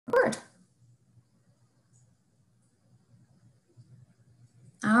Record.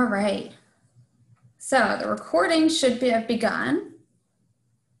 All right. So the recording should have begun.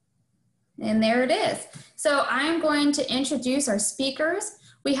 And there it is. So I'm going to introduce our speakers.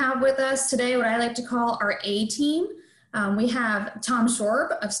 We have with us today what I like to call our A team. We have Tom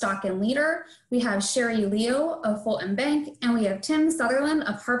Shorb of Stock and Leader. We have Sherry Leo of Fulton Bank, and we have Tim Sutherland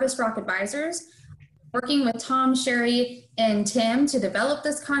of Harvest Rock Advisors. Working with Tom, Sherry, and Tim to develop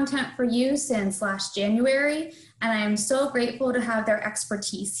this content for you since last January, and I am so grateful to have their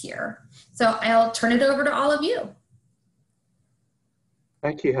expertise here. So I'll turn it over to all of you.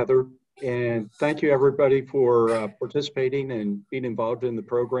 Thank you, Heather, and thank you everybody for participating and being involved in the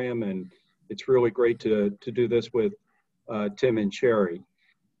program, and it's really great to do this with Tim and Sherry.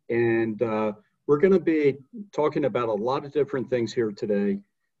 And we're going to be talking about a lot of different things here today.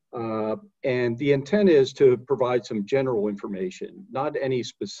 And the intent is to provide some general information, not any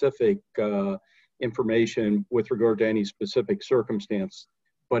specific information with regard to any specific circumstance,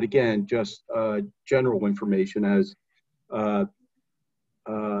 but again, just general information. As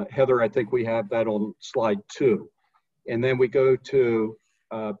Heather, I think we have that on slide 2. And then we go to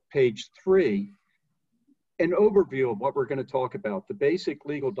page 3, an overview of what we're going to talk about, the basic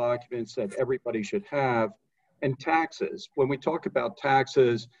legal documents that everybody should have, and taxes. When we talk about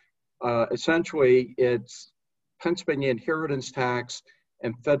taxes, essentially it's Pennsylvania inheritance tax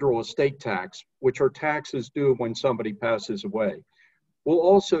and federal estate tax, which are taxes due when somebody passes away. We'll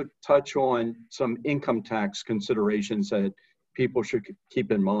also touch on some income tax considerations that people should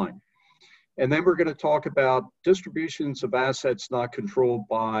keep in mind. And then we're going to talk about distributions of assets not controlled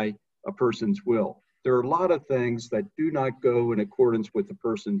by a person's will. There are a lot of things that do not go in accordance with the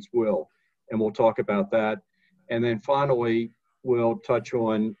person's will, and we'll talk about that. And then finally, we'll touch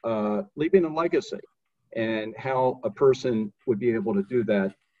on leaving a legacy and how a person would be able to do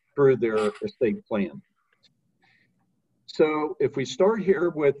that through their estate plan. So if we start here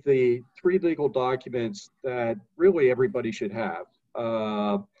with the 3 legal documents that really everybody should have.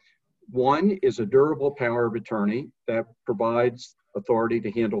 One is a durable power of attorney that provides authority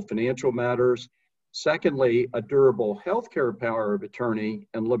to handle financial matters. Secondly, a durable healthcare power of attorney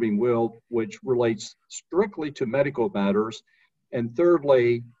and living will, which relates strictly to medical matters. And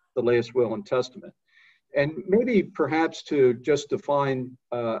thirdly, the last will and testament. And maybe perhaps to just define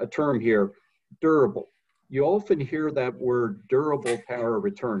a term here, durable. You often hear that word durable power of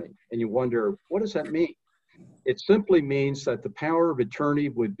attorney, and you wonder, what does that mean? It simply means that the power of attorney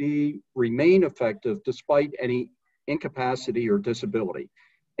would remain effective despite any incapacity or disability.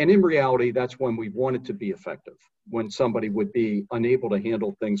 And in reality, that's when we want it to be effective, when somebody would be unable to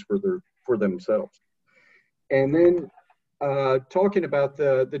handle things for themselves. And then talking about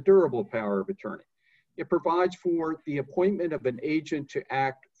the durable power of attorney. It provides for the appointment of an agent to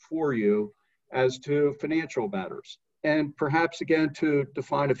act for you as to financial matters. And perhaps again, to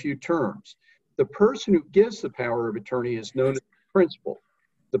define a few terms. The person who gives the power of attorney is known as the principal.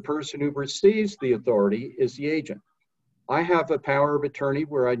 The person who receives the authority is the agent. I have a power of attorney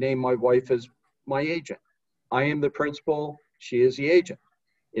where I name my wife as my agent. I am the principal, she is the agent.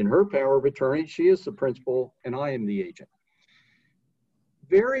 In her power of attorney, she is the principal and I am the agent.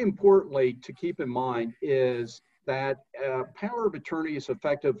 Very importantly to keep in mind is that power of attorney is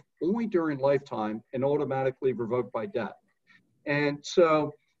effective only during lifetime and automatically revoked by death. And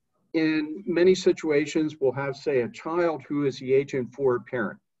so in many situations, we'll have, say, a child who is the agent for a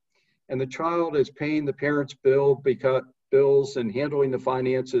parent. And the child is paying the parent's bills and handling the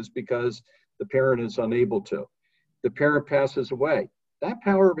finances because the parent is unable to. The parent passes away. That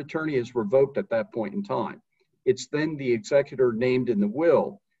power of attorney is revoked at that point in time. It's then the executor named in the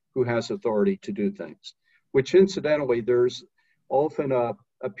will who has authority to do things, which incidentally, there's often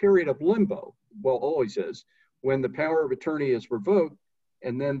a period of limbo, well, always is, when the power of attorney is revoked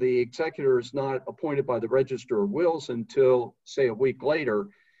and then the executor is not appointed by the Register of Wills until, say, a week later,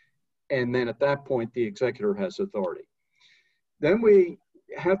 and then at that point, the executor has authority. Then we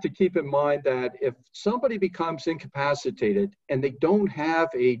have to keep in mind that if somebody becomes incapacitated and they don't have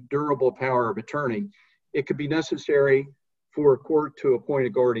a durable power of attorney, it could be necessary for a court to appoint a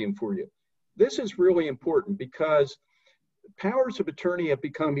guardian for you. This is really important because powers of attorney have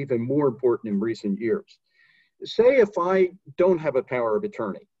become even more important in recent years. Say if I don't have a power of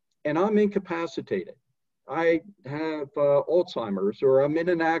attorney and I'm incapacitated, I have Alzheimer's or I'm in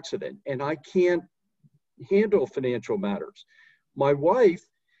an accident and I can't handle financial matters. My wife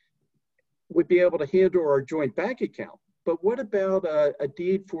would be able to handle our joint bank account, but what about a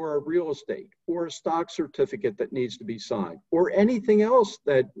deed for a real estate or a stock certificate that needs to be signed or anything else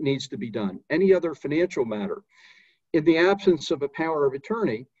that needs to be done, any other financial matter? In the absence of a power of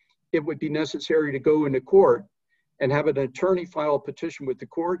attorney, it would be necessary to go into court and have an attorney file a petition with the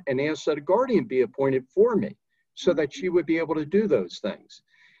court and ask that a guardian be appointed for me so that she would be able to do those things.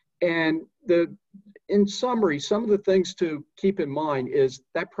 And in summary, some of the things to keep in mind is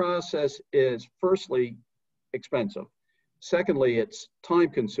that process is firstly expensive. Secondly, it's time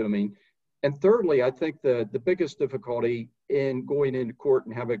consuming. And thirdly, I think the biggest difficulty in going into court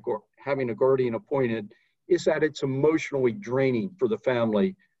and having a guardian appointed is that it's emotionally draining for the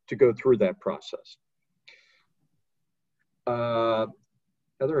family to go through that process.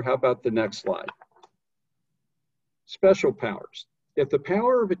 Heather, how about the next slide? Special powers. If the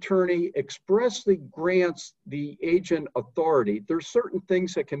power of attorney expressly grants the agent authority, there's certain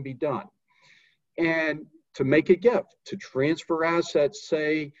things that can be done. And to make a gift, to transfer assets,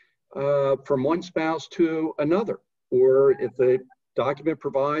 say, from one spouse to another, or if the document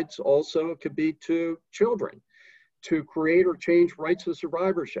provides also, it could be to children, to create or change rights of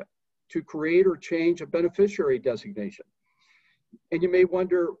survivorship, to create or change a beneficiary designation. And you may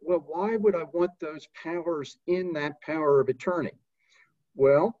wonder, well, why would I want those powers in that power of attorney?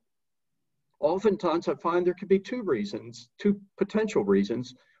 Well, oftentimes I find there could be two potential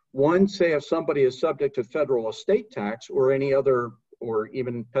reasons. One, say if somebody is subject to federal estate tax or any other, or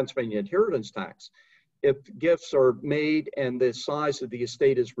even Pennsylvania inheritance tax, if gifts are made and the size of the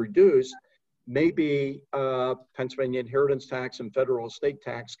estate is reduced, maybe Pennsylvania inheritance tax and federal estate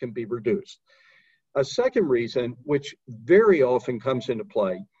tax can be reduced. A second reason, which very often comes into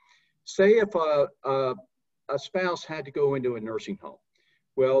play, say if a spouse had to go into a nursing home.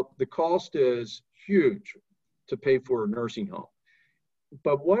 Well, the cost is huge to pay for a nursing home.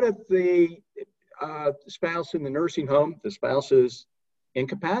 But what if the spouse in the nursing home, the spouse is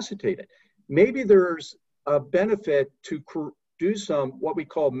incapacitated? Maybe there's a benefit to do some what we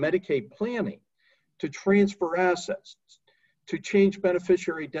call Medicaid planning, to transfer assets, to change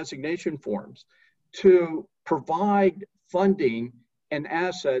beneficiary designation forms, to provide funding and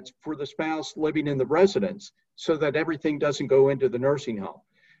assets for the spouse living in the residence so that everything doesn't go into the nursing home.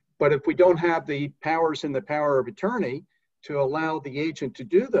 But if we don't have the powers in the power of attorney to allow the agent to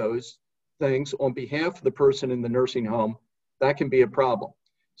do those things on behalf of the person in the nursing home, that can be a problem.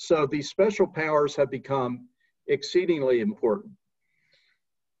 So these special powers have become exceedingly important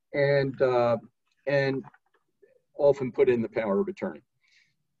and often put in the power of attorney.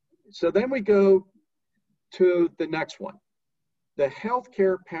 So then we go to the next one, the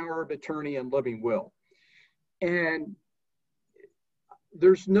healthcare power of attorney and living will. And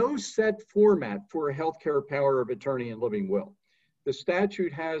there's no set format for a healthcare power of attorney and living will. The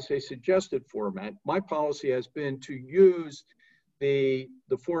statute has a suggested format. My policy has been to use the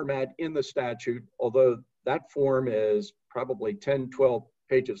format in the statute, although that form is probably 10, 12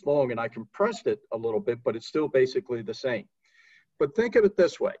 pages long, and I compressed it a little bit, but it's still basically the same. But think of it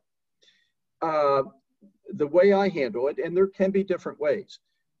this way. The way I handle it, and there can be different ways,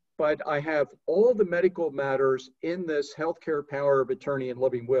 but I have all the medical matters in this healthcare power of attorney and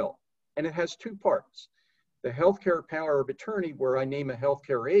living will, and it has two parts. The healthcare power of attorney, where I name a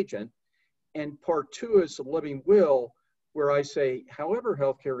healthcare agent, and part two is the living will, where I say, however,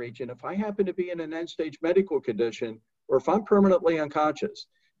 healthcare agent, if I happen to be in an end-stage medical condition, or if I'm permanently unconscious,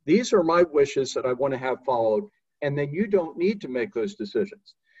 these are my wishes that I want to have followed, and then you don't need to make those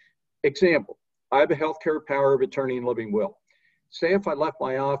decisions. Example, I have a healthcare power of attorney and living will. Say if I left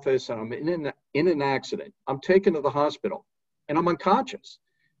my office and I'm in an accident, I'm taken to the hospital and I'm unconscious.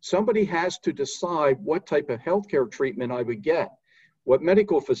 Somebody has to decide what type of healthcare treatment I would get, what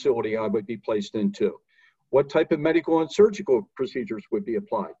medical facility I would be placed into, what type of medical and surgical procedures would be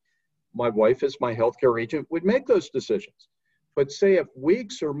applied. My wife, as my healthcare agent, would make those decisions. But say if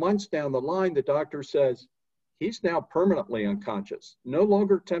weeks or months down the line, the doctor says, he's now permanently unconscious, no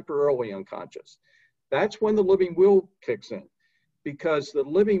longer temporarily unconscious. That's when the living will kicks in, because the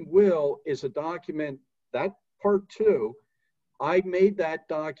living will is a document, that part two, I made that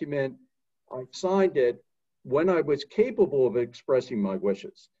document, I signed it when I was capable of expressing my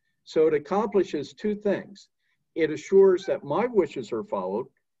wishes. So it accomplishes two things. It assures that my wishes are followed,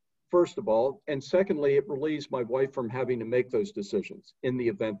 first of all, and secondly, it relieves my wife from having to make those decisions in the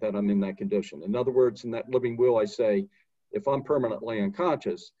event that I'm in that condition. In other words, in that living will, I say, if I'm permanently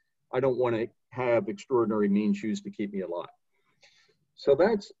unconscious, I don't want to have extraordinary means used to keep me alive. So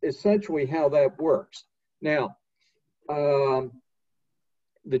that's essentially how that works. Now, the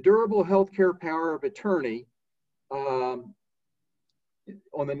durable healthcare power of attorney, on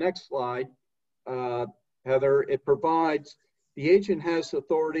the next slide, Heather, it provides the agent has the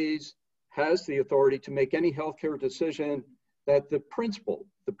authority to make any healthcare decision that the principal,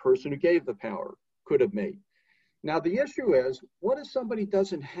 the person who gave the power, could have made. Now, the issue is, what if somebody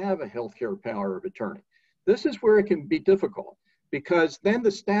doesn't have a healthcare power of attorney? This is where it can be difficult, because then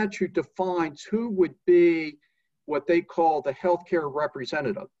the statute defines who would be what they call the healthcare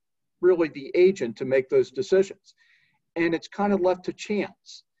representative, really the agent to make those decisions. And it's kind of left to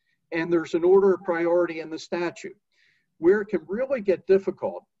chance. And there's an order of priority in the statute. Where it can really get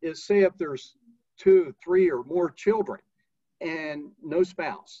difficult is, say, if there's 2, 3, or more children and no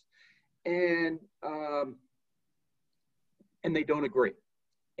spouse, and they don't agree.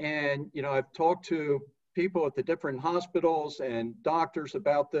 And, you know, I've talked to people at the different hospitals and doctors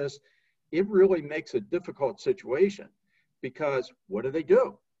about this. It really makes a difficult situation, because what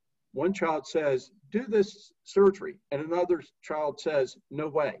do? One child says, do this surgery, and another child says, no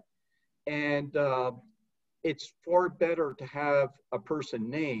way. And it's far better to have a person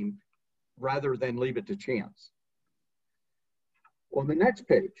named rather than leave it to chance. On the next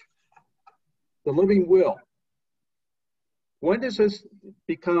page, the living will. When does this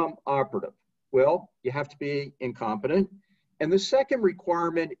become operative? Well, you have to be incompetent. And the second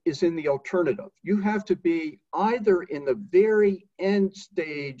requirement is in the alternative. You have to be either in the very end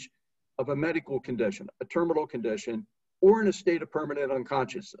stage of a medical condition, a terminal condition, or in a state of permanent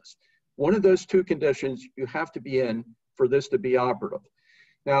unconsciousness. One of those two conditions you have to be in for this to be operative.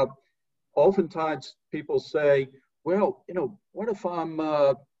 Now, oftentimes people say, well, you know, what if I'm,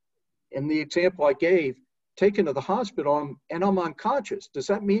 in the example I gave, taken to the hospital and I'm unconscious? Does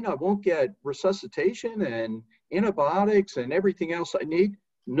that mean I won't get resuscitation and antibiotics and everything else I need?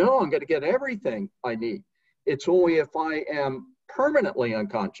 No, I'm going to get everything I need. It's only if I am permanently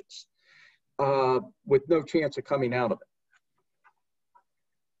unconscious with no chance of coming out of it.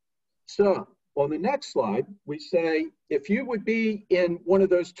 So on the next slide, we say, if you would be in one of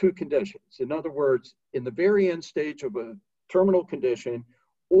those two conditions, in other words, in the very end stage of a terminal condition,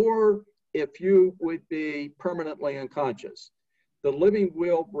 or if you would be permanently unconscious, the living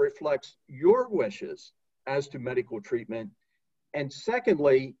will reflects your wishes as to medical treatment. And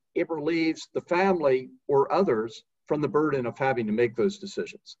secondly, it relieves the family or others from the burden of having to make those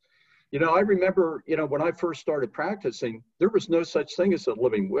decisions. You know, I remember, you know, when I first started practicing, there was no such thing as a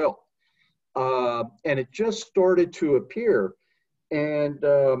living will. And it just started to appear. And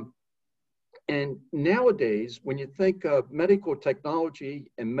nowadays, when you think of medical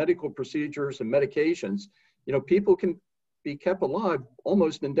technology and medical procedures and medications, you know, people can be kept alive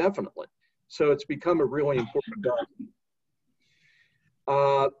almost indefinitely. So it's become a really important document.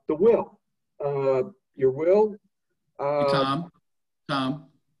 The will, your will. Hey, Tom.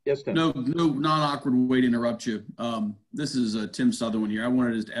 Yes, Tim. No non-awkward way to interrupt you. This is Tim Sutherland here. I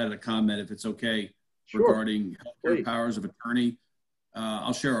wanted to add a comment, if it's okay, Sure. Regarding healthcare powers of attorney.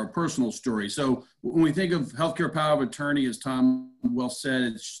 I'll share our personal story. So when we think of healthcare power of attorney, as Tom well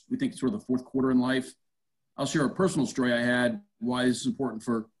said, we think it's sort of the fourth quarter in life. I'll share a personal story I had, why this is important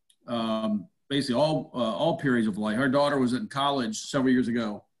for basically all periods of life. Our daughter was in college several years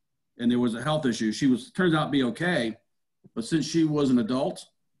ago, and there was a health issue. She turns out to be okay, but since she was an adult,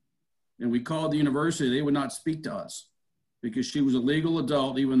 and we called the university, they would not speak to us because she was a legal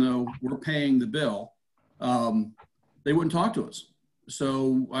adult, even though we're paying the bill. They wouldn't talk to us.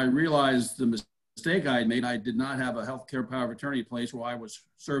 So I realized the mistake I had made. I did not have a healthcare power of attorney in place where I was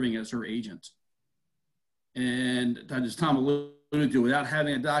serving as her agent. And as Tom alluded to, without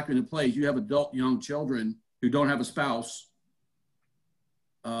having a document in place, you have adult young children who don't have a spouse.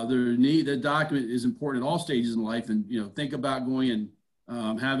 The document is important at all stages in life. And, you know, think about going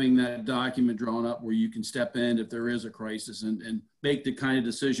and having that document drawn up where you can step in if there is a crisis and make the kind of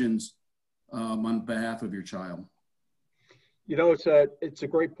decisions on behalf of your child. You know, it's a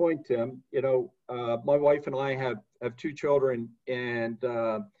great point, Tim. You know, my wife and I have 2 children, and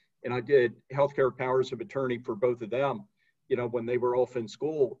I did healthcare powers of attorney for both of them. You know, when they were off in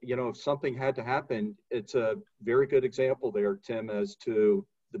school, you know, if something had to happen, it's a very good example there, Tim, as to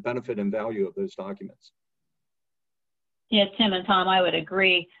the benefit and value of those documents. Yeah, Tim and Tom, I would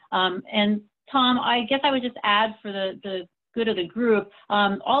agree. And Tom, I guess I would just add for the good of the group,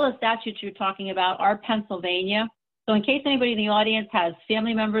 all the statutes you're talking about are Pennsylvania. So in case anybody in the audience has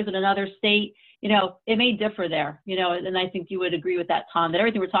family members in another state, you know, it may differ there, you know, and I think you would agree with that, Tom, that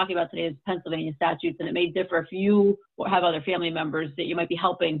everything we're talking about today is Pennsylvania statutes, and it may differ if you have other family members that you might be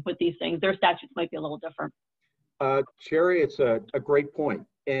helping with these things. Their statutes might be a little different. Sherry, it's a great point.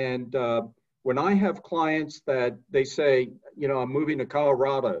 And when I have clients that they say, you know, I'm moving to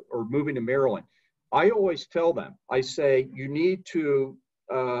Colorado or moving to Maryland, I always tell them, I say, you need to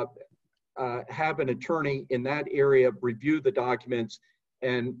have an attorney in that area review the documents,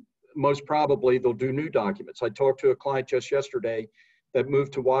 and most probably they'll do new documents. I talked to a client just yesterday that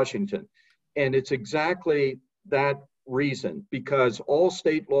moved to Washington, and it's exactly that reason, because all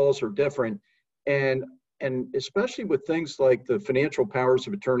state laws are different, and especially with things like the financial powers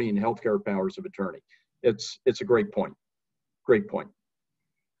of attorney and healthcare powers of attorney. It's a great point. Great point.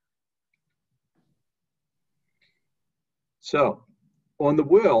 So on the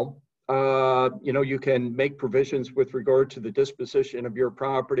will, you know, you can make provisions with regard to the disposition of your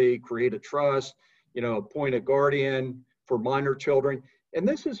property, create a trust, you know, appoint a guardian for minor children. And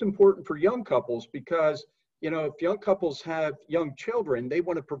this is important for young couples because, you know, if young couples have young children, they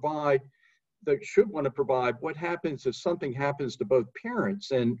want to provide, they should want to provide what happens if something happens to both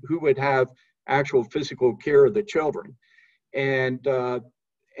parents and who would have actual physical care of the children. And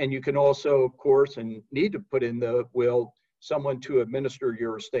you can also, of course, and need to put in the will someone to administer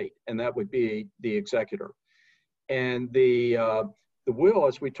your estate, and that would be the executor. And the will,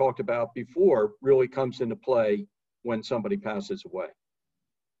 as we talked about before, really comes into play when somebody passes away.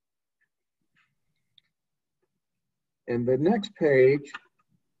 And the next page,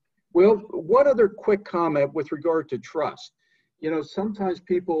 well, one other quick comment with regard to trust. You know, sometimes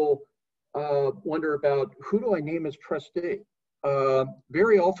people wonder about who do I name as trustee?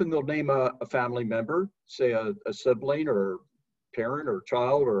 Very often they'll name a family member, say a sibling or parent or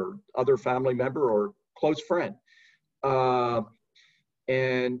child or other family member or close friend. But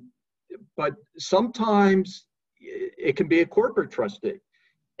sometimes it can be a corporate trustee.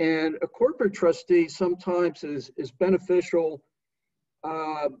 And a corporate trustee sometimes is beneficial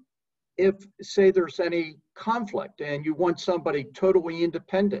if, say, there's any conflict and you want somebody totally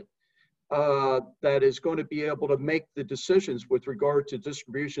independent that is going to be able to make the decisions with regard to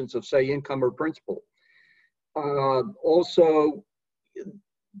distributions of, say, income or principal. Also,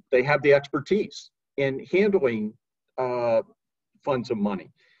 they have the expertise in handling funds of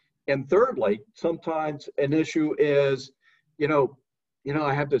money. And thirdly, sometimes an issue is, you know,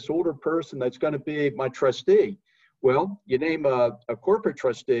 I have this older person that's going to be my trustee. Well, you name a corporate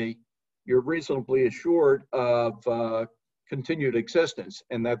trustee, you're reasonably assured of continued existence,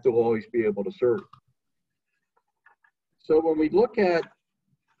 and that they'll always be able to serve. So when we look at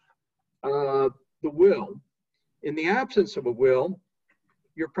the will, in the absence of a will,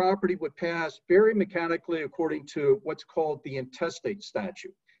 your property would pass very mechanically according to what's called the intestate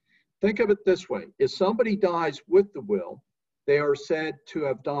statute. Think of it this way. If somebody dies with the will, they are said to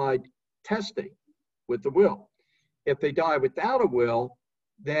have died testate with the will. If they die without a will,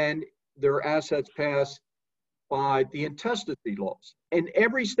 then their assets pass by the intestacy laws. And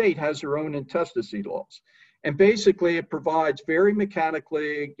every state has their own intestacy laws. And basically it provides very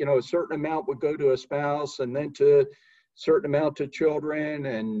mechanically, you know, a certain amount would go to a spouse and then to a certain amount to children,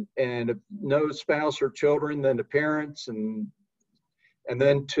 and if no spouse or children, then to parents, and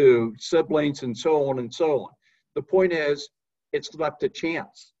then to siblings, and so on and so on. The point is, it's left to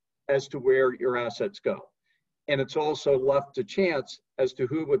chance as to where your assets go. And it's also left to chance as to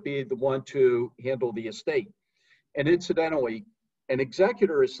who would be the one to handle the estate. And incidentally, an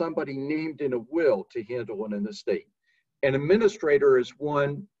executor is somebody named in a will to handle an estate. An administrator is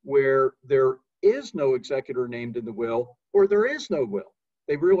one where there is no executor named in the will, or there is no will.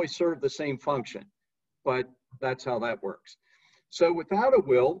 They really serve the same function, but that's how that works. So without a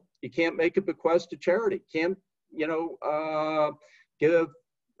will, you can't make a bequest to charity, can't, you know, give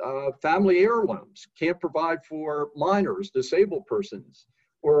family heirlooms, can't provide for minors, disabled persons,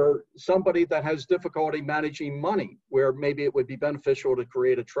 or somebody that has difficulty managing money, where maybe it would be beneficial to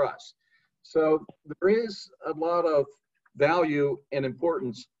create a trust. So there is a lot of value and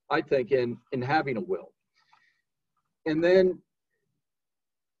importance, I think, in having a will. And then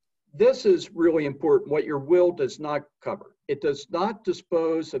this is really important, what your will does not cover. It does not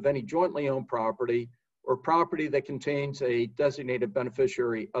dispose of any jointly owned property or property that contains a designated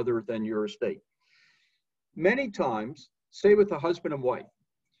beneficiary other than your estate. Many times, say with a husband and wife,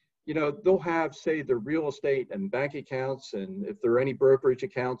 you know, they'll have, say, their real estate and bank accounts, and if there are any brokerage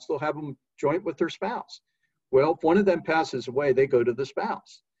accounts, they'll have them joint with their spouse. Well, if one of them passes away, they go to the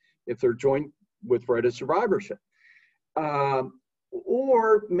spouse, if they're joint with right of survivorship.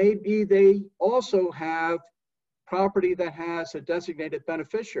 Or maybe they also have property that has a designated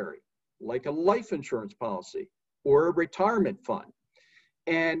beneficiary, like a life insurance policy or a retirement fund.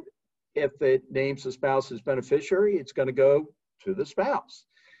 And if it names the spouse as beneficiary, it's going to go to the spouse.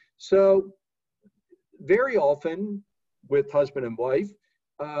 So very often with husband and wife,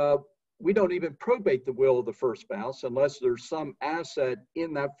 we don't even probate the will of the first spouse unless there's some asset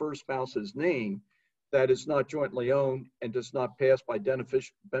in that first spouse's name that is not jointly owned and does not pass by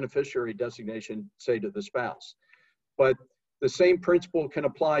beneficiary designation, say, to the spouse. But the same principle can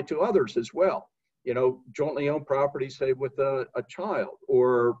apply to others as well. You know, jointly owned property, say, with a child,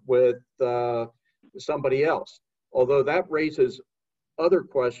 or with somebody else. Although that raises other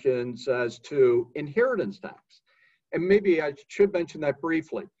questions as to inheritance tax. And maybe I should mention that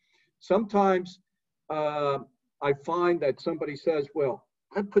briefly. Sometimes I find that somebody says, well,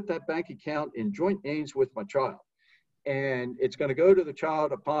 I put that bank account in joint names with my child, and it's going to go to the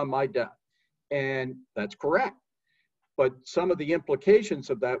child upon my death. And that's correct. But some of the implications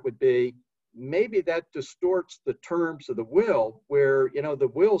of that would be, maybe that distorts the terms of the will, where, you know, the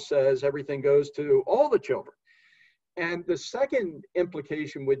will says everything goes to all the children. And the second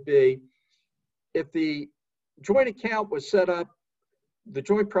implication would be, if the joint account was set up, the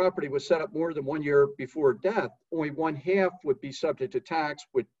joint property was set up more than 1 year before death, only 1/2 would be subject to tax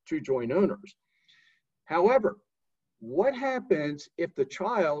with 2 joint owners. However, what happens if the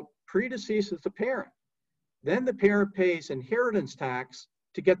child predeceases the parent? Then the parent pays inheritance tax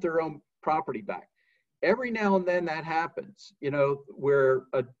to get their own property back. Every now and then that happens, you know, where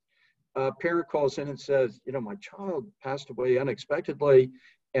a parent calls in and says, you know, my child passed away unexpectedly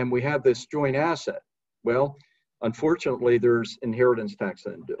and we have this joint asset. Well, unfortunately, there's inheritance tax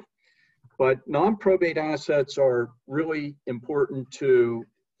then due. But non-probate assets are really important to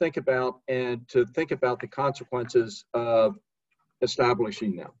think about, and to think about the consequences of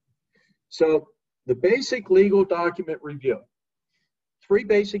establishing them. So the basic legal document review. 3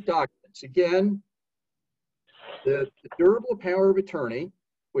 basic documents. Again, the durable power of attorney,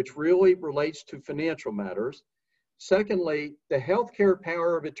 which really relates to financial matters. Secondly, the healthcare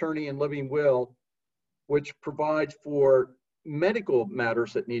power of attorney and living will, which provides for medical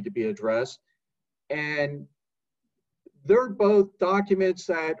matters that need to be addressed. And they're both documents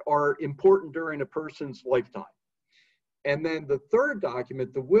that are important during a person's lifetime. And then the third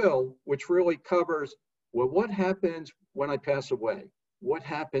document, the will, which really covers, well, what happens when I pass away? What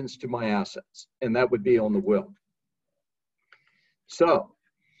happens to my assets? And that would be on the will. So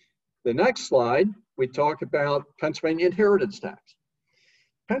the next slide, we talk about Pennsylvania inheritance tax.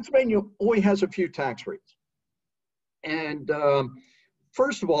 Pennsylvania only has a few tax rates. And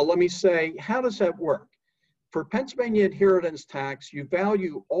first of all, let me say, how does that work? For Pennsylvania inheritance tax, you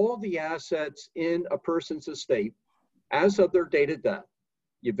value all the assets in a person's estate as of their date of death.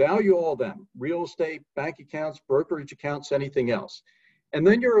 You value all of them: real estate, bank accounts, brokerage accounts, anything else. And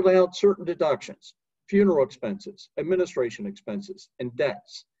then you're allowed certain deductions: funeral expenses, administration expenses, and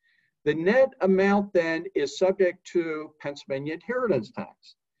debts. The net amount then is subject to Pennsylvania inheritance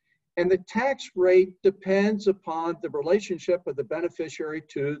tax. And the tax rate depends upon the relationship of the beneficiary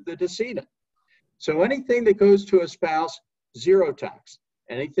to the decedent. So anything that goes to a spouse, 0 tax.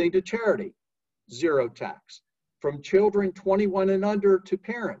 Anything to charity, 0 tax. From children 21 and under to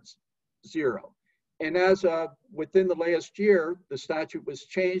parents, 0. And as of within the last year, the statute was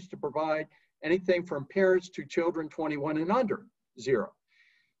changed to provide anything from parents to children 21 and under, 0.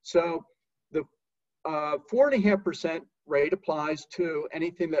 So the 4.5% rate applies to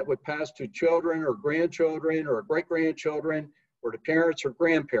anything that would pass to children or grandchildren or great-grandchildren, or to parents or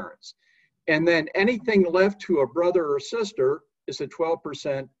grandparents. And then anything left to a brother or sister is at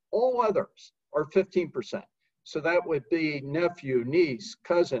 12%. All others are 15%. So that would be nephew, niece,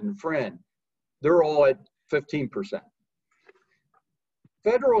 cousin, friend. They're all at 15%.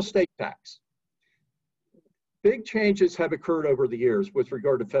 Federal state tax. Big changes have occurred over the years with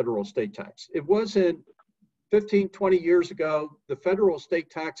regard to federal state tax. It wasn't 15, 20 years ago, the federal state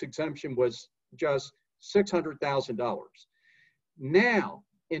tax exemption was just $600,000. Now,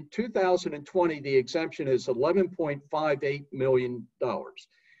 in 2020, the exemption is $11.58 million.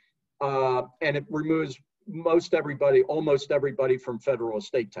 And it removes almost everybody from federal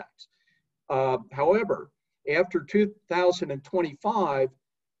estate tax. However, after 2025,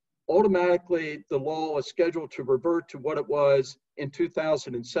 automatically the law is scheduled to revert to what it was in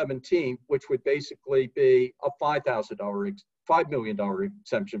 2017, which would basically be a $5 million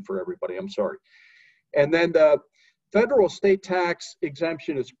exemption for everybody, I'm sorry. And then the federal state tax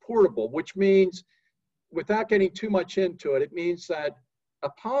exemption is portable, which means, without getting too much into it, it means that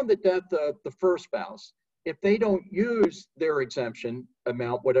upon the death of the first spouse, if they don't use their exemption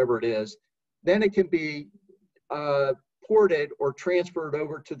amount, whatever it is, then it can be ported or transferred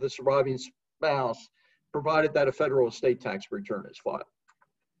over to the surviving spouse, provided that a federal estate tax return is filed.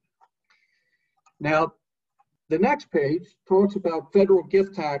 Now, the next page talks about federal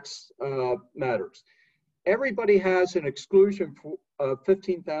gift tax matters. Everybody has an exclusion of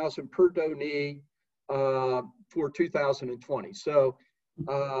 $15,000 per donee for 2020. So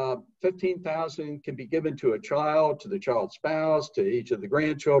 $15,000 can be given to a child, to the child's spouse, to each of the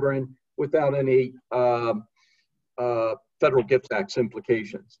grandchildren, without any federal gift tax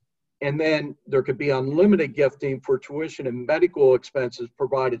implications. And then there could be unlimited gifting for tuition and medical expenses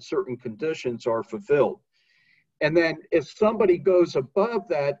provided certain conditions are fulfilled. And then if somebody goes above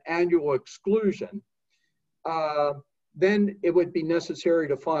that annual exclusion, then it would be necessary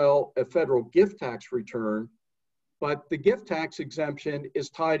to file a federal gift tax return. But the gift tax exemption is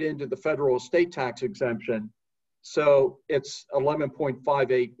tied into the federal estate tax exemption. So it's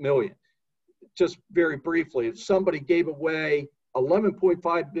 11.58 million. Just very briefly, if somebody gave away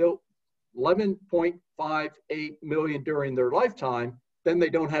 11.58 million during their lifetime, then they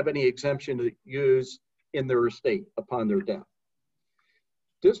don't have any exemption to use in their estate upon their death.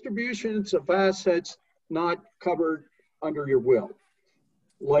 Distributions of assets not covered under your will.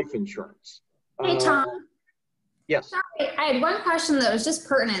 Life insurance. Hey, Tom. Yes. Sorry, I had one question that was just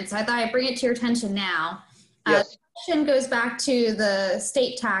pertinent, so I thought I'd bring it to your attention now. Yes. The question goes back to the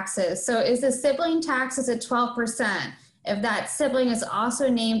state taxes. So is the sibling taxes at 12% if that sibling is also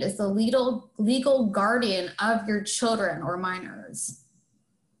named as the legal guardian of your children or minors?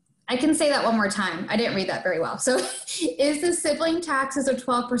 I can say that one more time. I didn't read that very well. So is the sibling taxes of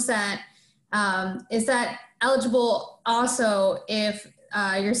 12%, is that eligible also if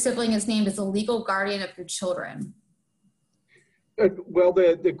your sibling is named as the legal guardian of your children? Well,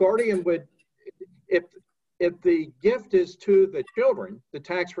 the guardian would, if the gift is to the children, the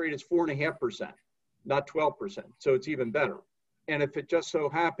tax rate is 4.5%, not 12%. So it's even better. And if it just so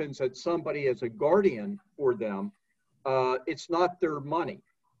happens that somebody is a guardian for them, it's not their money.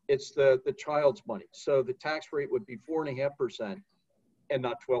 It's the child's money. So the tax rate would be 4.5% and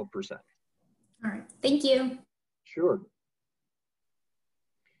not 12%. All right, thank you. Sure.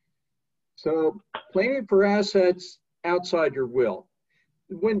 So planning for assets outside your will.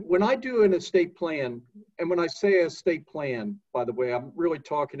 When I do an estate plan, and when I say estate plan, by the way, I'm really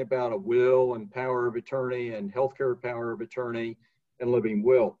talking about a will and power of attorney and healthcare power of attorney and living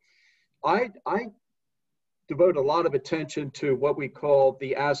will. I devote a lot of attention to what we call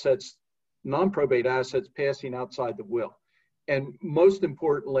the assets, non-probate assets passing outside the will. And most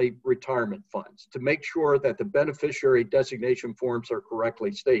importantly, retirement funds, to make sure that the beneficiary designation forms are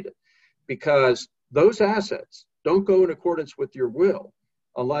correctly stated. Because those assets don't go in accordance with your will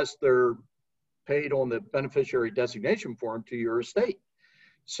unless they're paid on the beneficiary designation form to your estate.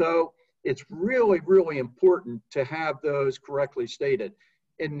 So it's really, really important to have those correctly stated.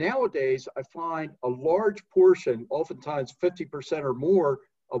 And nowadays, I find a large portion, oftentimes 50% or more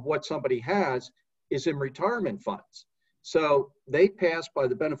of what somebody has is in retirement funds. So they pass by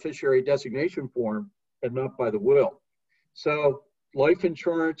the beneficiary designation form and not by the will. So life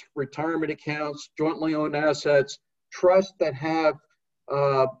insurance, retirement accounts, jointly owned assets, trusts that have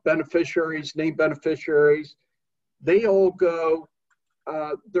beneficiaries, named beneficiaries, they all go,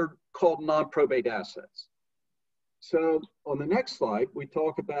 they're called non-probate assets. So on the next slide, we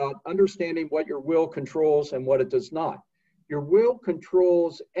talk about understanding what your will controls and what it does not. Your will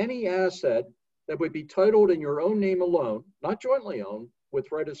controls any asset that would be titled in your own name alone, not jointly owned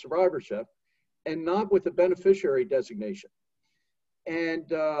with right of survivorship, and not with a beneficiary designation. And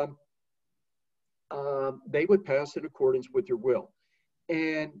they would pass in accordance with your will.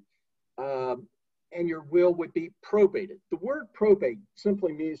 And your will would be probated. The word probate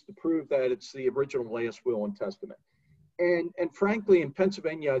simply means to prove that it's the original last will and testament. And frankly, in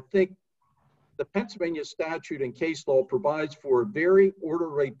Pennsylvania, I think the Pennsylvania statute and case law provides for a very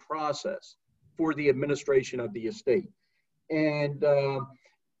orderly process for the administration of the estate. And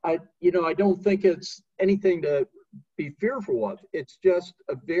I don't think it's anything to be fearful of. It's just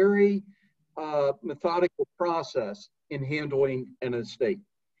a very methodical process in handling an estate.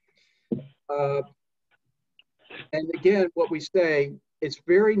 And again, what we say, it's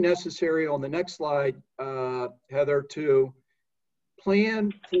very necessary on the next slide, Heather, to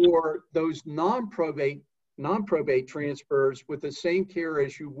plan for those non-probate transfers with the same care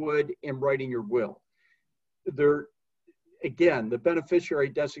as you would in writing your will. Again, the beneficiary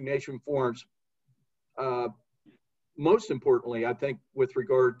designation forms, most importantly, I think, with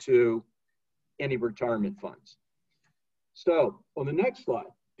regard to any retirement funds. So on the next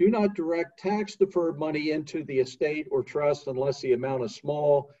slide, do not direct tax-deferred money into the estate or trust unless the amount is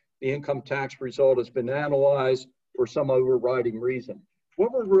small, the income tax result has been analyzed, or some overriding reason.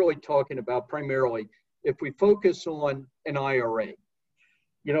 What we're really talking about primarily, if we focus on an IRA,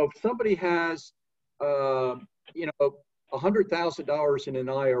 if somebody has, $100,000 in an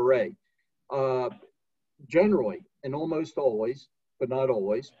IRA, generally, and almost always, but not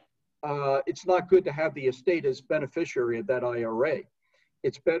always, it's not good to have the estate as beneficiary of that IRA.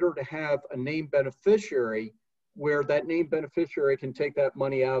 It's better to have a named beneficiary where that named beneficiary can take that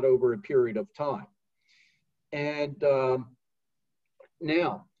money out over a period of time. And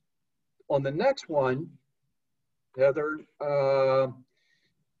now, on the next one, Heather,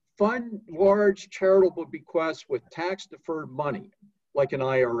 fund large charitable bequests with tax-deferred money, like an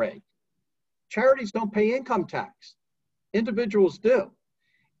IRA. Charities don't pay income tax. Individuals do.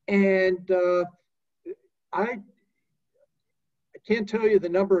 And I can't tell you the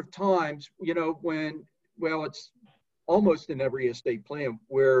number of times, you know, when, well, it's almost in every estate plan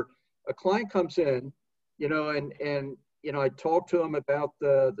where a client comes in, you know, and you know, I talk to them about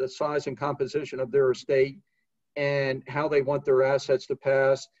the size and composition of their estate and how they want their assets to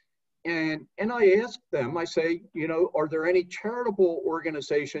pass. And I ask them, I say, you know, are there any charitable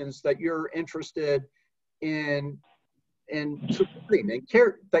organizations that you're interested in supporting and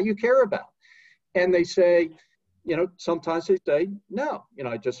that you care about? And they say, you know, sometimes they say, no, you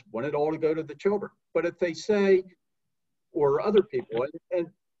know, I just want it all to go to the children. But if they say, or other people, and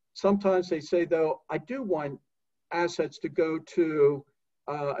sometimes they say, though, I do want assets to go to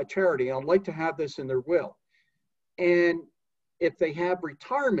a charity. I'd like to have this in their will. And if they have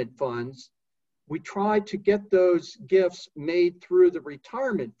retirement funds, we try to get those gifts made through the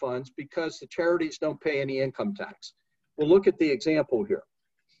retirement funds because the charities don't pay any income tax. We'll look at the example here.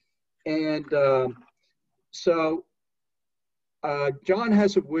 And so John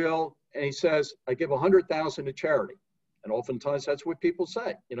has a will and he says, I give $100,000 to charity. And oftentimes that's what people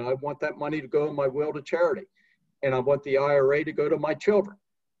say. You know, I want that money to go in my will to charity. And I want the IRA to go to my children.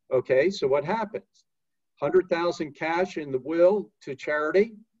 Okay, so what happens? 100,000 cash in the will to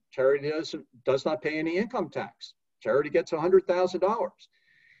charity. Charity does not pay any income tax. Charity gets $100,000.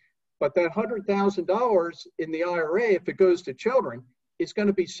 But that $100,000 in the IRA, if it goes to children, is going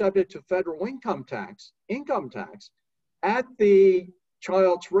to be subject to federal income tax at the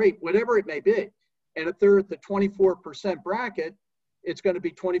child's rate, whatever it may be. And if they're at the 24% bracket, it's going to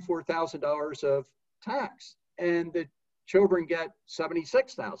be $24,000 of tax. And the children get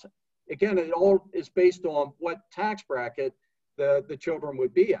 $76,000. Again, it all is based on what tax bracket the children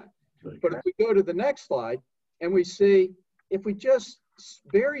would be at. But if we go to the next slide and we see, if we just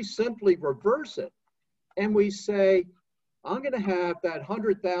very simply reverse it and we say, I'm going to have that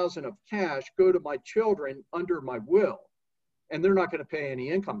 $100,000 of cash go to my children under my will, and they're not going to pay any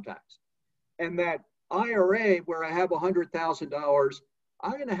income tax. And that IRA where I have $100,000,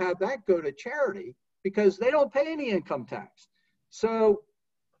 I'm going to have that go to charity because they don't pay any income tax. So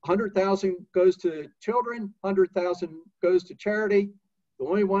 100,000 goes to children, 100,000 goes to charity. The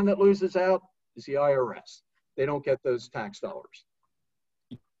only one that loses out is the IRS. They don't get those tax dollars.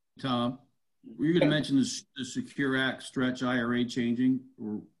 Tom, were you going to mention the Secure Act stretch IRA changing?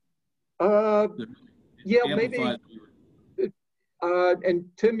 Or yeah, maybe. And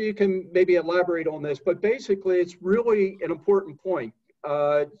Tim, you can maybe elaborate on this, but basically it's really an important point.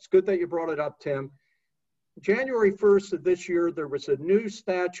 It's good that you brought it up, Tim. January 1st of this year, there was a new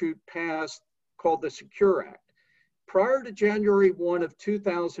statute passed called the Secure Act. Prior to January 1 of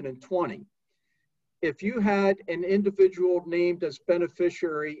 2020, if you had an individual named as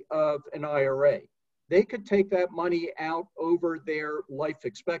beneficiary of an IRA, they could take that money out over their life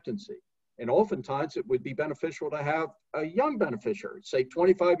expectancy. And oftentimes it would be beneficial to have a young beneficiary, say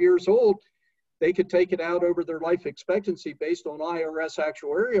 25 years old. They could take it out over their life expectancy based on IRS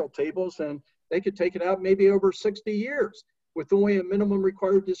actuarial tables, and they could take it out maybe over 60 years with only a minimum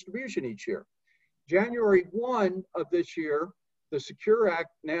required distribution each year. January 1 of this year, the Secure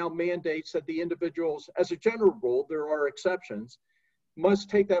Act now mandates that the individuals, as a general rule, there are exceptions, must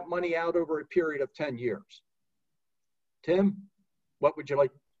take that money out over a period of 10 years. Tim, what would you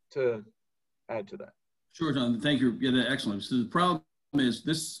like to add to that? Sure, John. Thank you. Yeah, that's excellent. So the problem is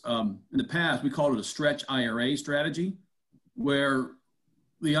this, in the past, we called it a stretch IRA strategy, where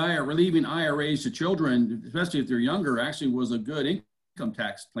the relieving IRAs to children, especially if they're younger, actually was a good income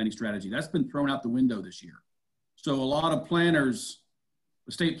tax planning strategy. That's been thrown out the window this year. So a lot of planners,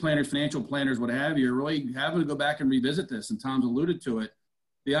 estate planners, financial planners, what have you, are really having to go back and revisit this, and Tom's alluded to it.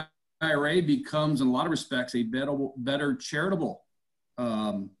 The IRA becomes, in a lot of respects, a better charitable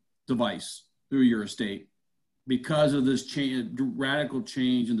device through your estate because of this radical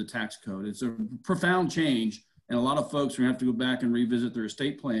change in the tax code. It's a profound change, and a lot of folks are going to have to go back and revisit their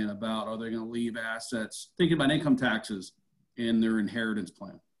estate plan about, are they going to leave assets, thinking about income taxes in their inheritance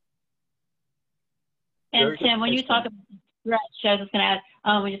plan. And Tim, when you talk about the stretch, I was just going to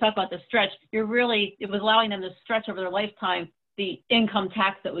add, when you talk about the stretch, it was allowing them to stretch over their lifetime the income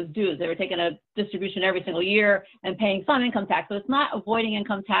tax that was due. They were taking a distribution every single year and paying some income tax. So it's not avoiding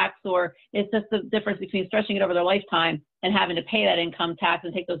income tax, or it's just the difference between stretching it over their lifetime and having to pay that income tax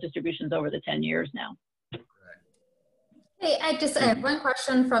and take those distributions over the 10 years now. Hey, I have one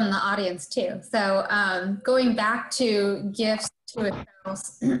question from the audience too. So going back to gifts to a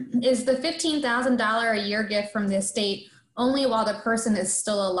spouse. Is the $15,000 a year gift from the estate only while the person is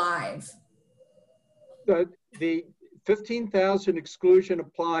still alive? The 15,000 exclusion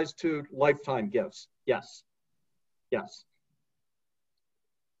applies to lifetime gifts. Yes. Yes.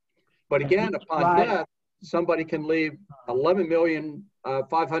 But again, upon death, somebody can leave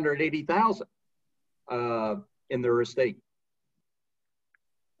 11,580,000 in their estate.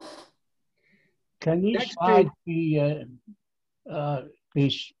 Can these slides be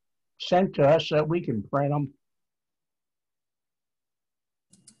sent to us so that we can print them?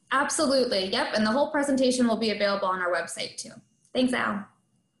 Absolutely. Yep. And the whole presentation will be available on our website too. Thanks, Al.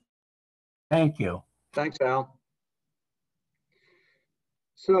 Thank you. Thanks, Al.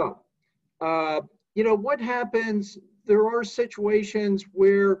 So, you know, what happens, there are situations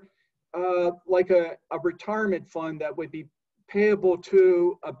where like a retirement fund that would be payable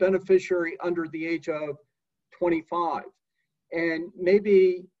to a beneficiary under the age of 25. And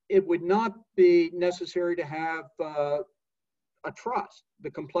maybe it would not be necessary to have a trust, the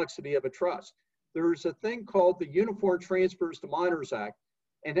complexity of a trust. There's a thing called the Uniform Transfers to Minors Act,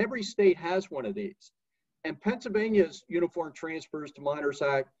 and every state has one of these. And Pennsylvania's Uniform Transfers to Minors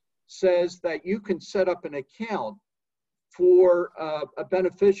Act says that you can set up an account for a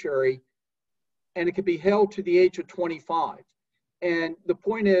beneficiary, and it can be held to the age of 25. And the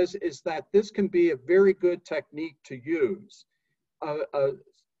point is that this can be a very good technique to use, a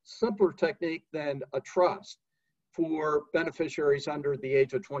simpler technique than a trust for beneficiaries under the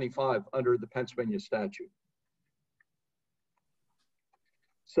age of 25 under the Pennsylvania statute.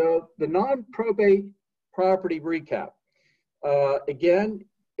 So the non-probate property recap. Again,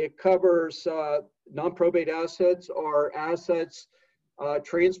 it covers non-probate assets or assets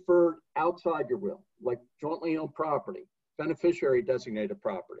transferred outside your will, like jointly owned property, beneficiary designated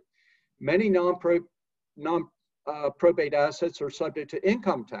property. Many non-probate assets are subject to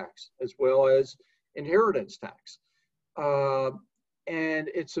income tax as well as inheritance tax. And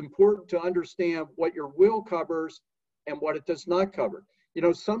it's important to understand what your will covers and what it does not cover. You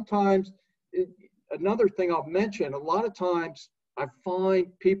know, sometimes, another thing I'll mention, a lot of times I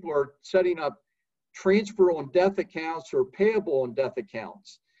find people are setting up transfer on death accounts or payable on death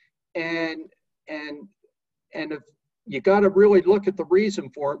accounts. And if you got to really look at the reason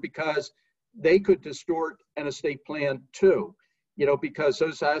for it, because they could distort an estate plan too, you know, because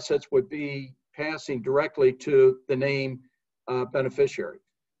those assets would be passing directly to the name beneficiary.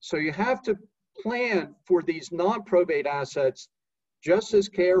 So you have to plan for these non-probate assets just as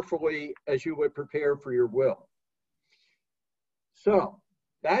carefully as you would prepare for your will. So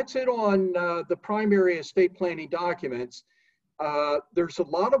that's it on the primary estate planning documents. There's a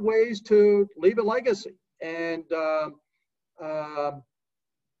lot of ways to leave a legacy. And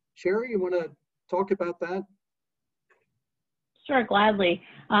Sherry, you want to talk about that? Sure, gladly.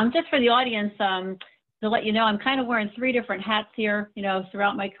 Just for the audience, to let you know, I'm kind of wearing 3 different hats here. You know,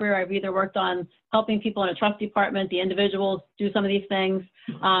 throughout my career, I've either worked on helping people in a trust department, the individuals do some of these things.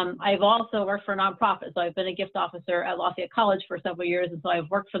 I've also worked for a nonprofit. So I've been a gift officer at Lafayette College for several years. And so I've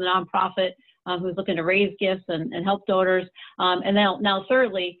worked for the nonprofit who's looking to raise gifts and help donors. And now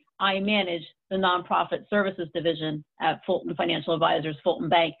thirdly, I manage the nonprofit services division at Fulton Financial Advisors, Fulton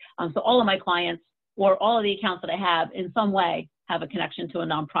Bank. So all of my clients, or all of the accounts that I have in some way, have a connection to a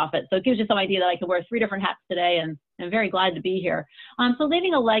nonprofit. So it gives you some idea that I can wear 3 different hats today, and I'm very glad to be here. So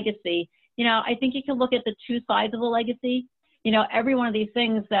leaving a legacy, you know, I think you can look at the 2 sides of the legacy. You know, every one of these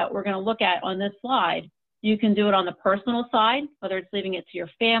things that we're going to look at on this slide, you can do it on the personal side, whether it's leaving it to your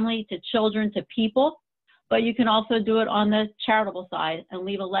family, to children, to people, but you can also do it on the charitable side and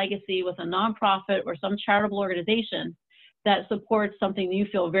leave a legacy with a nonprofit or some charitable organization that supports something you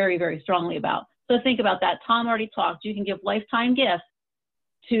feel very, very strongly about. So think about that. Tom already talked. You can give lifetime gifts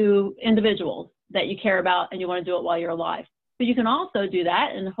to individuals that you care about and you want to do it while you're alive. But you can also do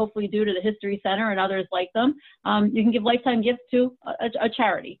that, and hopefully due to the History Center and others like them, you can give lifetime gifts to a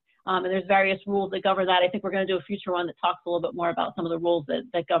charity. And there's various rules that govern that. I think we're going to do a future one that talks a little bit more about some of the rules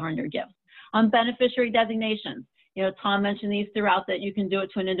that govern your gifts. Beneficiary designations. You know, Tom mentioned these throughout, that you can do it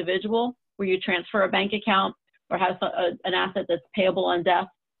to an individual where you transfer a bank account or have an asset that's payable on death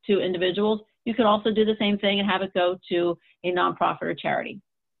to individuals. You could also do the same thing and have it go to a nonprofit or charity.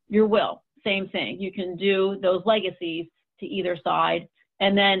 Your will, same thing. You can do those legacies to either side.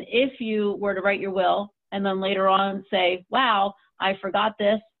 And then if you were to write your will and then later on say, wow, I forgot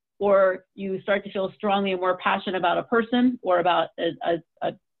this, or you start to feel strongly and more passionate about a person or about a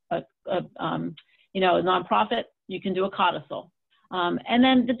nonprofit, you can do a codicil. And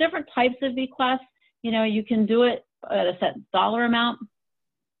then the different types of bequests, you know, you can do it at a set dollar amount.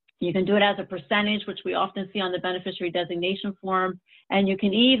 You can do it as a percentage, which we often see on the beneficiary designation form. And you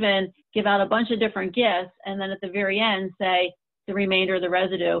can even give out a bunch of different gifts and then at the very end say the remainder of the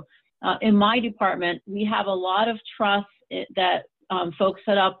residue. In my department, we have a lot of trusts that folks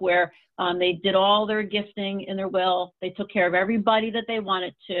set up where they did all their gifting in their will. They took care of everybody that they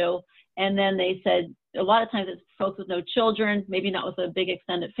wanted to. And then they said, a lot of times it's folks with no children, maybe not with a big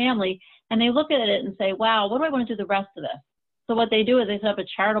extended family. And they look at it and say, wow, what do I want to do the rest of this? So what they do is they set up a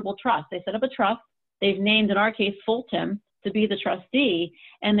charitable trust. They set up a trust. They've named, in our case, Fulton to be the trustee.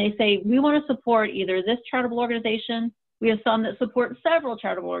 And they say, we want to support either this charitable organization. We have some that support several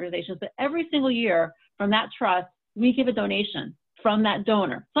charitable organizations, but every single year from that trust, we give a donation from that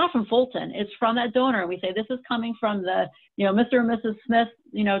donor. It's not from Fulton, it's from that donor. And we say, this is coming from the, Mr. and Mrs. Smith,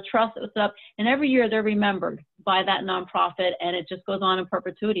 trust that was set up. And every year they're remembered by that nonprofit, and it just goes on in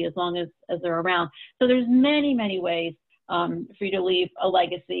perpetuity as long as they're around. So there's many, many ways for you to leave a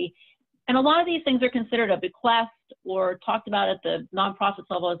legacy. And a lot of these things are considered a bequest or talked about at the nonprofit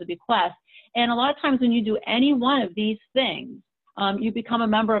level as a bequest. And a lot of times when you do any one of these things, you become a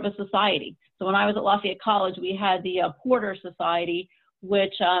member of a society. So when I was at Lafayette College, we had the Porter Society,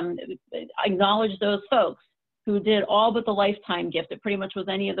 which acknowledged those folks who did all but the lifetime gift. It pretty much was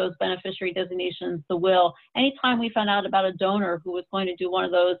any of those beneficiary designations, the will. Anytime we found out about a donor who was going to do one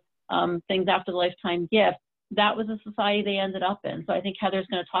of those things after the lifetime gift, that was the society they ended up in. So I think Heather's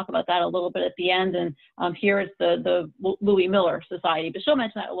going to talk about that a little bit at the end. And here is the Louis Miller Society, but she'll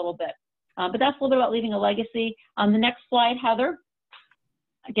mention that a little bit. But that's a little bit about leaving a legacy. On the next slide, Heather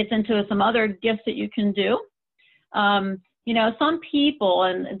gets into some other gifts that you can do. Some people,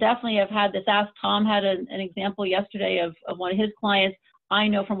 and definitely I've had this asked, Tom had an example yesterday of one of his clients. I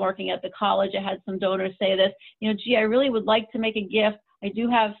know from working at the college, I had some donors say this, gee, I really would like to make a gift. I do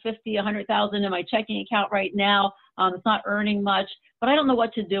have 50, 100,000 in my checking account right now. It's not earning much, but I don't know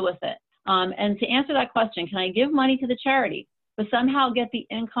what to do with it. And to answer that question, can I give money to the charity, but somehow get the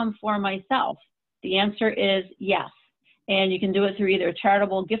income for myself? The answer is yes. And you can do it through either a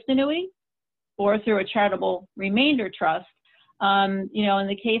charitable gift annuity or through a charitable remainder trust. In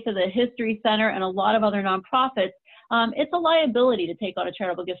the case of the History Center and a lot of other nonprofits, it's a liability to take on a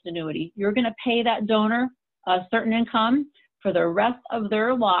charitable gift annuity. You're going to pay that donor a certain income for the rest of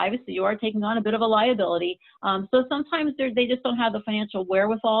their lives, so you are taking on a bit of a liability. So sometimes they just don't have the financial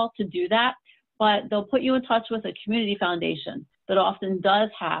wherewithal to do that, but they'll put you in touch with a community foundation that often does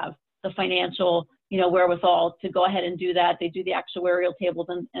have the financial wherewithal to go ahead and do that. They do the actuarial tables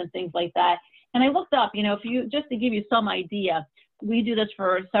and things like that. And I looked up, just to give you some idea, we do this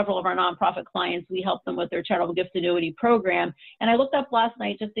for several of our nonprofit clients. We help them with their charitable gift annuity program. And I looked up last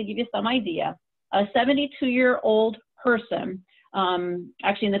night just to give you some idea. A 72-year-old person,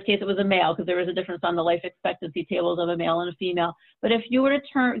 actually in this case it was a male because there was a difference on the life expectancy tables of a male and a female. But if you were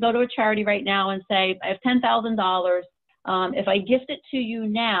to go to a charity right now and say, I have $10,000, if I gift it to you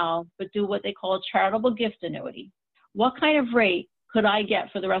now, but do what they call a charitable gift annuity, what kind of rate could I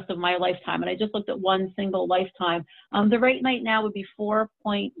get for the rest of my lifetime? And I just looked at one single lifetime. The rate right now would be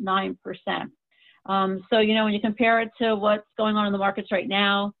 4.9%. So, when you compare it to what's going on in the markets right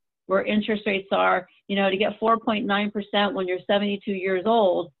now, where interest rates are, to get 4.9% when you're 72 years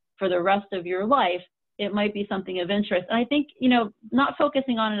old for the rest of your life, it might be something of interest. And I think, not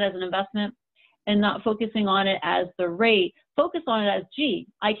focusing on it as an investment and not focusing on it as the rate, focus on it as, gee,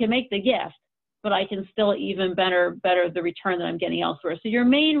 I can make the gift, but I can still even better the return that I'm getting elsewhere. So your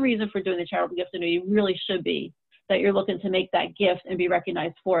main reason for doing the charitable gift annuity really should be that you're looking to make that gift and be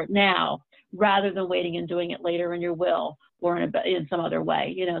recognized for it now, rather than waiting and doing it later in your will or in some other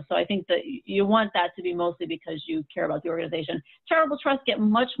way. So I think that you want that to be mostly because you care about the organization. Charitable trusts get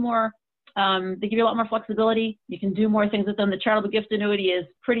much more, they give you a lot more flexibility. You can do more things with them. The charitable gift annuity is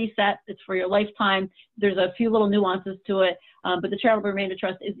pretty set. It's for your lifetime. There's a few little nuances to it, but the charitable remainder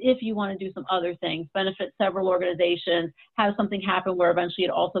trust is if you want to do some other things, benefit several organizations, have something happen where eventually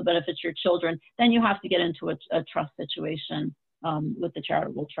it also benefits your children, then you have to get into a trust situation with the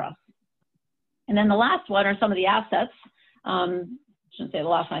charitable trust. And then the last one are some of the assets. Shouldn't say the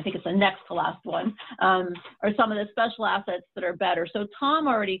last one, I think it's the next to last one, are some of the special assets that are better. So Tom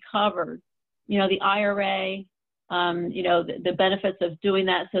already covered, the IRA, the benefits of doing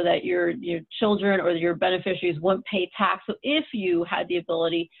that so that your children or your beneficiaries wouldn't pay tax. So if you had the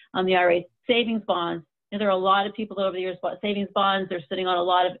ability on the IRA, savings bonds, there are a lot of people that over the years bought savings bonds. They're sitting on a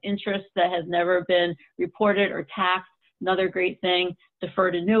lot of interest that has never been reported or taxed. Another great thing,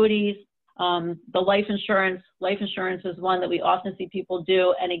 deferred annuities. The life insurance is one that we often see people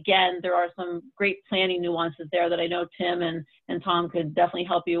do. And again, there are some great planning nuances there that I know Tim and Tom could definitely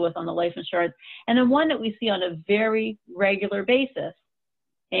help you with on the life insurance. And then one that we see on a very regular basis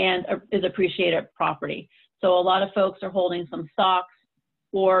and is appreciated property. So a lot of folks are holding some stocks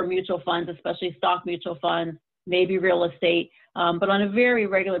or mutual funds, especially stock mutual funds, maybe real estate. But on a very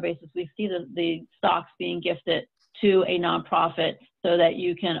regular basis, we see the stocks being gifted to a nonprofit so that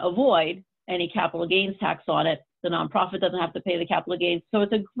you can avoid any capital gains tax on it. The nonprofit doesn't have to pay the capital gains. So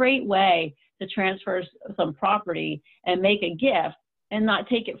it's a great way to transfer some property and make a gift and not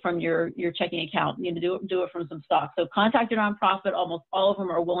take it from your checking account. You need to do it from some stock. So contact your nonprofit. Almost all of them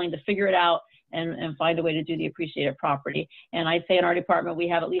are willing to figure it out and find a way to do the appreciated property. And I'd say in our department, we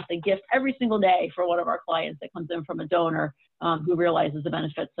have at least a gift every single day for one of our clients that comes in from a donor who realizes the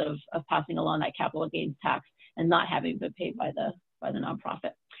benefits of passing along that capital gains tax and not having been paid by the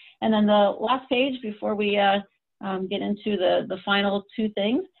nonprofit. And then the last page before we get into the final two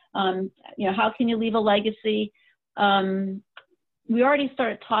things, you know, how can you leave a legacy? We already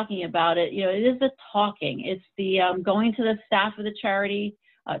started talking about it. You know, it is the talking. It's the going to the staff of the charity,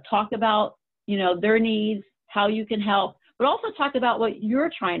 talk about, you know, their needs, how you can help, but also talk about what you're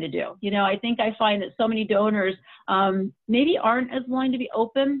trying to do. You know, I think I find that so many donors maybe aren't as willing to be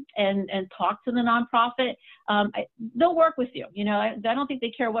open and talk to the nonprofit. They'll work with you. You know, I don't think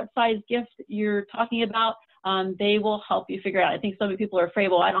they care what size gift you're talking about. They will help you figure out. I think so many people are afraid,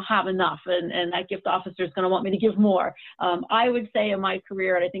 well, I don't have enough, and that gift officer is going to want me to give more. I would say in my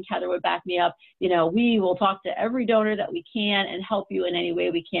career, and I think Heather would back me up, you know, we will talk to every donor that we can and help you in any way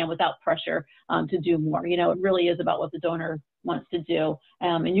we can without pressure to do more. You know, it really is about what the donor wants to do.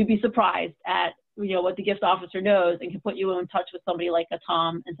 And you'd be surprised at, you know, what the gift officer knows and can put you in touch with somebody like a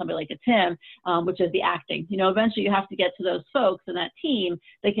Tom and somebody like a Tim, which is the acting. You know, eventually you have to get to those folks and that team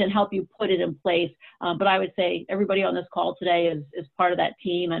that can help you put it in place. But I would say everybody on this call today is part of that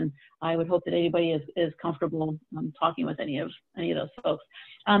team, and I would hope that anybody is comfortable talking with any of those folks.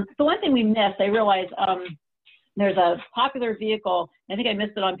 The one thing we missed, I realized there's a popular vehicle, I think I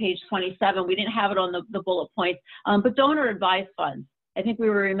missed it on page 27. We didn't have it on the bullet points, but donor advised funds. I think we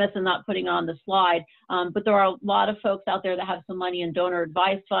were remiss in not putting it on the slide, but there are a lot of folks out there that have some money in donor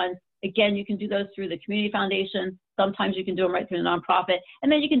advised funds. Again, you can do those through the community foundation. Sometimes you can do them right through the nonprofit,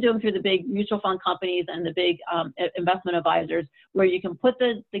 and then you can do them through the big mutual fund companies and the big investment advisors, where you can put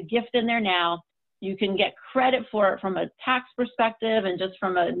the gift in there now. You can get credit for it from a tax perspective and just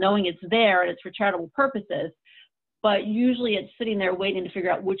from knowing it's there and it's for charitable purposes. But usually it's sitting there waiting to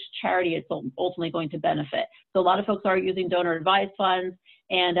figure out which charity it's ultimately going to benefit. So a lot of folks are using donor advised funds,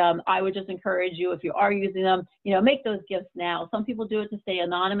 and I would just encourage you, if you are using them, you know, make those gifts now. Some people do it to stay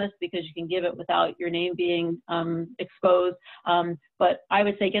anonymous because you can give it without your name being exposed. But I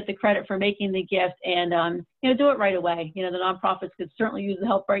would say get the credit for making the gift and, you know, do it right away. You know, the nonprofits could certainly use the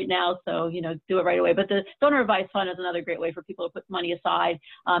help right now, so, you know, do it right away. But the donor advised fund is another great way for people to put money aside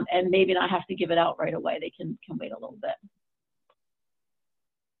and maybe not have to give it out right away. They can wait a little bit.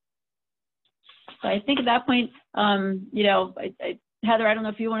 So I think at that point, you know, Heather, I don't know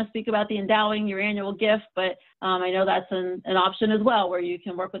if you want to speak about the endowing your annual gift, but I know that's an option as well, where you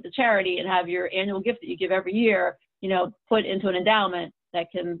can work with the charity and have your annual gift that you give every year, you know, put into an endowment that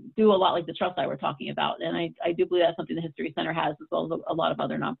can do a lot like the trust I were talking about. And I do believe that's something the History Center has, as well as a lot of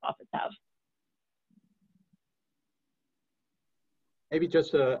other nonprofits have. Maybe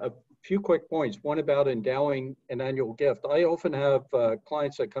just a few quick points. One about endowing an annual gift. I often have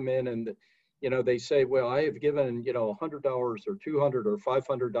clients that come in and, you know, they say, well, I have given, you know, $100 or $200 or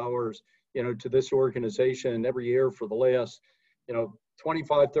 $500, you know, to this organization every year for the last, you know,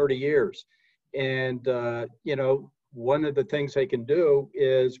 25, 30 years. And, you know, one of the things they can do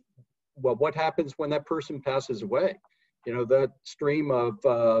is, well, what happens when that person passes away? You know, that stream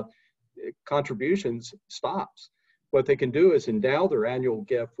of contributions stops. What they can do is endow their annual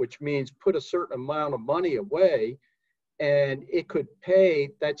gift, which means put a certain amount of money away, and it could pay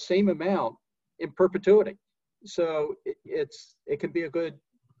that same amount in perpetuity. So it can be a good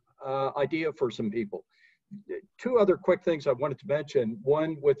idea for some people. Two other quick things I wanted to mention.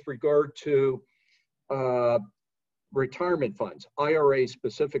 One with regard to retirement funds, IRA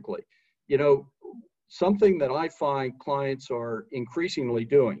specifically. You know, something that I find clients are increasingly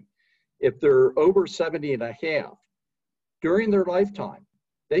doing, if they're over 70 and a half, during their lifetime,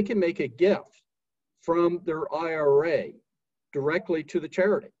 they can make a gift from their IRA directly to the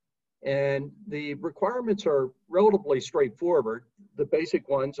charity. And the requirements are relatively straightforward. The basic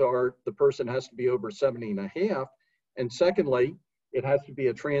ones are the person has to be over 70 and a half. And secondly, it has to be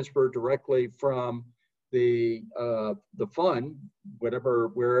a transfer directly from the fund,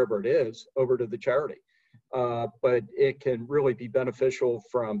 wherever it is, over to the charity. But it can really be beneficial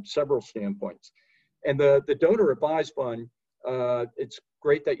from several standpoints. And the donor advised fund, it's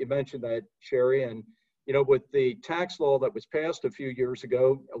great that you mentioned that, Sherry. And you know, with the tax law that was passed a few years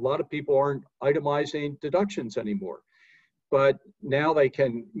ago, a lot of people aren't itemizing deductions anymore. But now they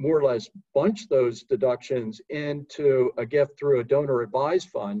can more or less bunch those deductions into a gift through a donor advised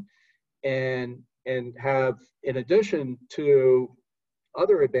fund and have, in addition to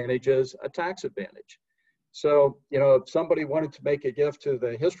other advantages, a tax advantage. So, you know, if somebody wanted to make a gift to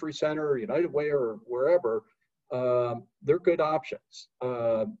the History Center, United Way, or wherever, they're good options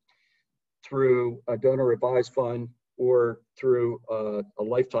through a donor advised fund or through a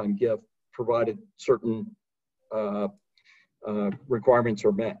lifetime gift, provided certain requirements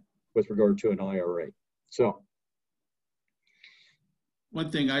are met with regard to an IRA. So,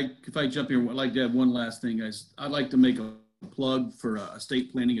 one thing, if I jump here, I'd like to add one last thing, guys. I'd like to make a plug for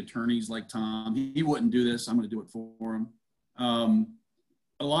estate planning attorneys like Tom. He wouldn't do this. I'm going to do it for him.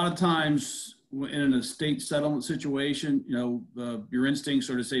 A lot of times in an estate settlement situation, you know, your instincts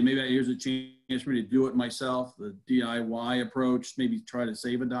are to say, maybe here's a chance for me to do it myself, the DIY approach, maybe try to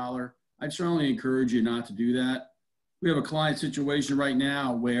save $1. I'd strongly encourage you not to do that. We have a client situation right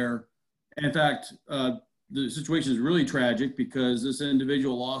now where, and in fact, the situation is really tragic because this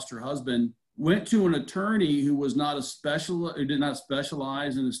individual lost her husband, went to an attorney who was not who did not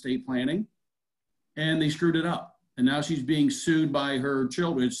specialize in estate planning, and they screwed it up. And now she's being sued by her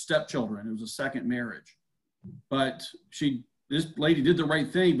children, stepchildren. It was a second marriage. But this lady did the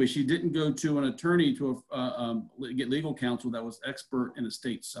right thing, but she didn't go to an attorney to get legal counsel that was expert in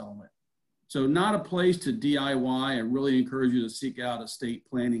estate settlement. So not a place to DIY. I really encourage you to seek out estate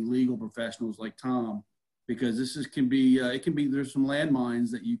planning legal professionals like Tom, because there's some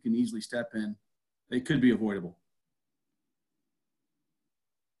landmines that you can easily step in. They could be avoidable.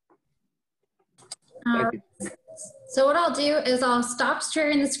 So what I'll do is I'll stop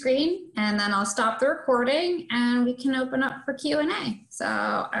sharing the screen and then I'll stop the recording and we can open up for Q&A. So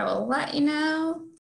I will let you know